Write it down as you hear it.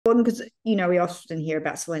important because, we often hear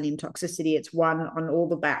about selenium toxicity. It's one on all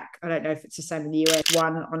the back. I don't know if it's the same in the US.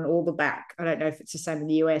 One on all the back. I don't know if it's the same in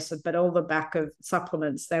the US, but all the back of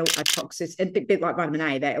supplements, they are toxic. A bit like vitamin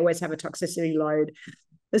A, they always have a toxicity load.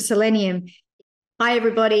 The selenium. Hi,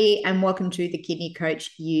 everybody, and welcome to the Kidney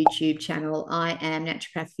Coach YouTube channel. I am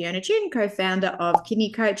naturopath Fiona Tune, co-founder of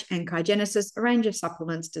Kidney Coach and Kygenesis, a range of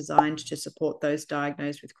supplements designed to support those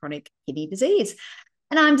diagnosed with chronic kidney disease.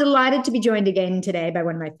 And I'm delighted to be joined again today by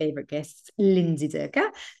one of my favorite guests, Lindsey Zirker.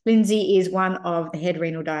 Lindsey is one of the head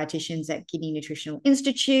renal dietitians at Kidney Nutritional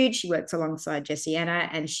Institute. She works alongside Jessie Anna,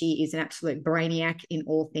 and she is an absolute brainiac in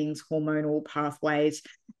all things hormonal pathways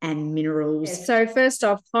and minerals. Yes. So first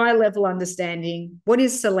off, high level understanding, what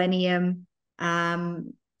is selenium?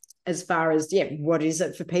 As far as, what is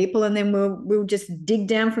it for people? And then we'll just dig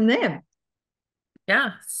down from there.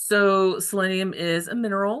 Yeah, so selenium is a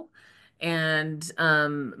mineral, and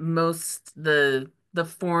the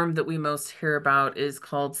form that we most hear about is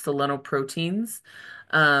called selenoproteins.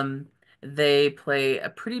 Um, they play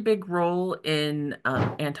a pretty big role in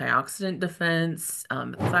antioxidant defense,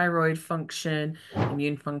 thyroid function,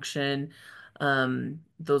 immune function.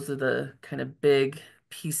 Those are the kind of big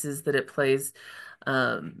pieces that it plays.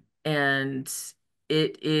 And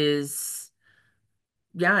it is,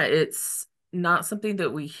 yeah, it's not something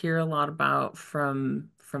that we hear a lot about from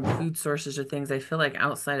food sources or things. I feel like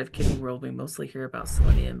outside of kidney world, we mostly hear about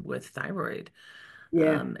selenium with thyroid,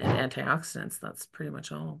 Yeah. and antioxidants. That's pretty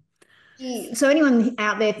much all. So anyone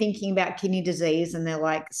out there thinking about kidney disease and they're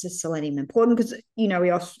like, is selenium important? Because,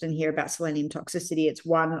 we often hear about selenium toxicity. It's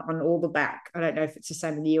one on all the back. I don't know if it's the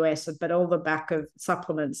same in the US, but all the back of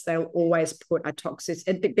supplements, they'll always put a toxic,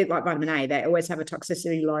 a bit like vitamin A, they always have a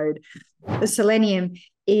toxicity load. The selenium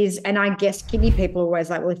is, and I guess kidney people are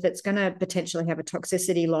always like, well, if it's going to potentially have a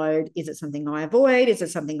toxicity load, is it something I avoid? Is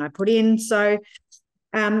it something I put in? So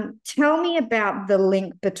tell me about the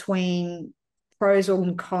link between pros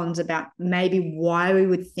and cons about maybe why we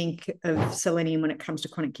would think of selenium when it comes to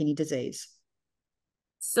chronic kidney disease.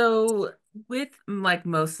 So, with like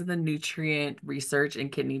most of the nutrient research in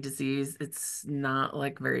kidney disease, it's not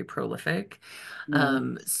like very prolific.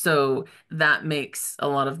 No. So that makes a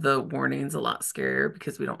lot of the warnings a lot scarier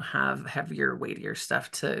because we don't have heavier, weightier stuff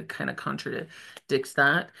to kind of contradict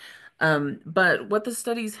that. But what the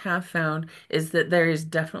studies have found is that there is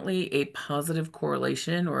definitely a positive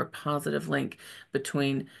correlation or a positive link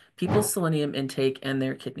between people's selenium intake and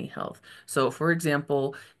their kidney health. So, for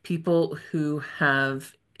example, people who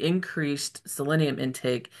have increased selenium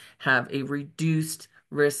intake have a reduced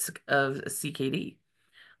risk of CKD.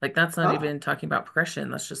 Like that's not Oh, even talking about progression,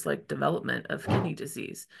 that's just like development of kidney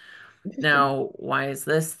disease. interesting. Now, why is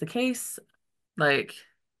this the case? Like,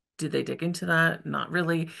 do they dig into that? Not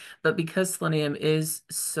really. But because selenium is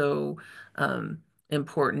so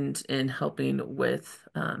important in helping with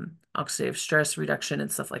oxidative stress reduction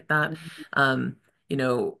and stuff like that, um, you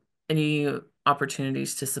know, any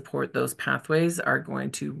opportunities to support those pathways are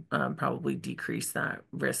going to probably decrease that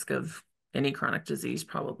risk of any chronic disease,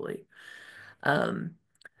 probably. Um,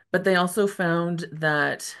 but they also found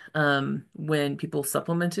that when people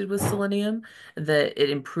supplemented with selenium, that it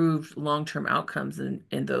improved long-term outcomes in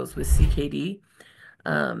those with CKD.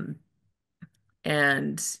 Um,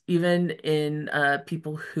 and even in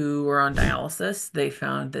people who were on dialysis, they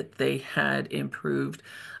found that they had improved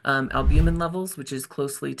albumin levels, which is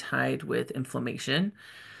closely tied with inflammation.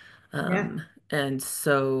 Yeah. And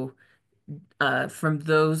so from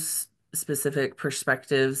those specific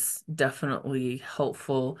perspectives, definitely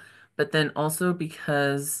helpful. But then also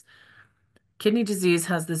because kidney disease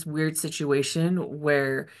has this weird situation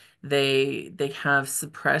where they have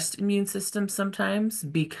suppressed immune systems sometimes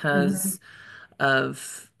Mm-hmm. because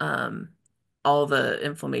of all the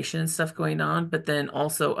inflammation and stuff going on, but then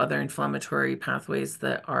also other inflammatory pathways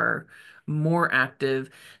that are more active.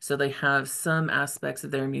 So they have some aspects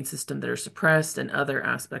of their immune system that are suppressed and other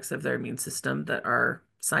aspects of their immune system that are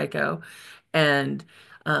psycho. And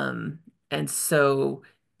um, and so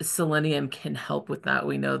selenium can help with that.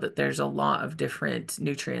 We know that there's a lot of different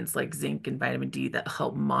nutrients like zinc and vitamin D that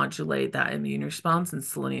help modulate that immune response, and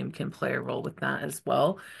selenium can play a role with that as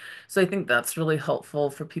well. So I think that's really helpful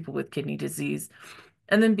for people with kidney disease.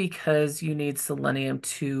 And then because you need selenium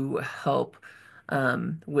to help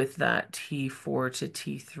with that T4 to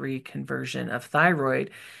T3 conversion of thyroid,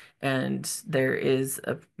 and there is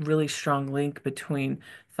a really strong link between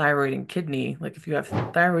thyroid and kidney. Like if you have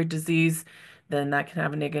thyroid disease, then that can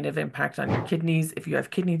have a negative impact on your kidneys. If you have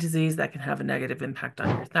kidney disease, that can have a negative impact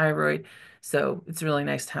on your thyroid. So it's really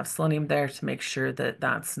nice to have selenium there to make sure that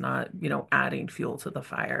that's not, adding fuel to the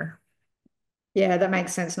fire. Yeah, that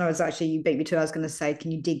makes sense. No, it's actually, you beat me to it. I was going to say, can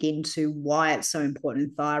you dig into why it's so important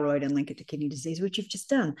in thyroid and link it to kidney disease, which you've just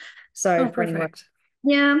done. Oh, So for anyone, perfect.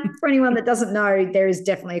 yeah, for anyone that doesn't know, there is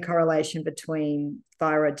definitely a correlation between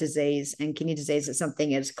thyroid disease and kidney disease. It's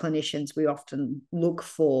something as clinicians we often look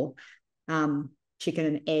for, chicken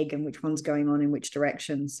and egg, and which one's going on in which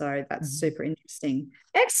direction. So that's Mhm. super interesting.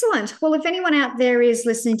 Excellent. Well, if anyone out there is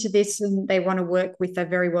listening to this and they want to work with a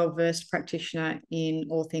very well-versed practitioner in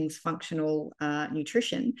all things functional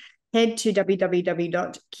nutrition, head to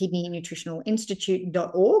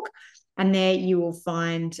www.kidneynutritionalinstitute.org. And there you will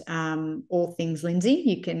find all things Lindsey.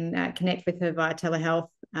 You can connect with her via telehealth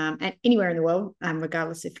and anywhere in the world,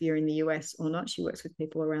 regardless if you're in the US or not. She works with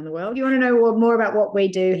people around the world. If you want to know more about what we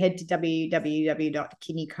do, head to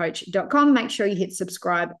www.kidneycoach.com. Make sure you hit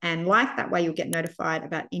subscribe and like. That way you'll get notified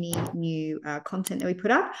about any new content that we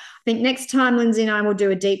put up. I think next time, Lindsey and I will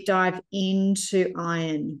do a deep dive into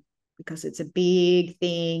iron, because it's a big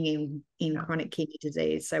thing in Yeah. chronic kidney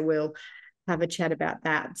disease. So we'll have a chat about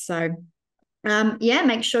that. So yeah,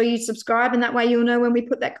 make sure you subscribe, and that way you'll know when we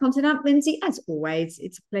put that content up. Lindsey, as always,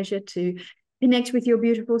 it's a pleasure to connect with your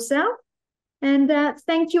beautiful self. And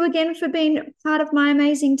thank you again for being part of my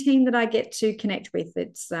amazing team that I get to connect with.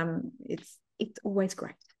 It's always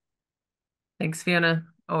great. Thanks, Fiona.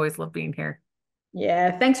 Always love being here.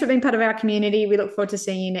 Yeah, thanks for being part of our community. We look forward to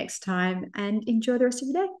seeing you next time, and enjoy the rest of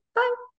your day. Bye.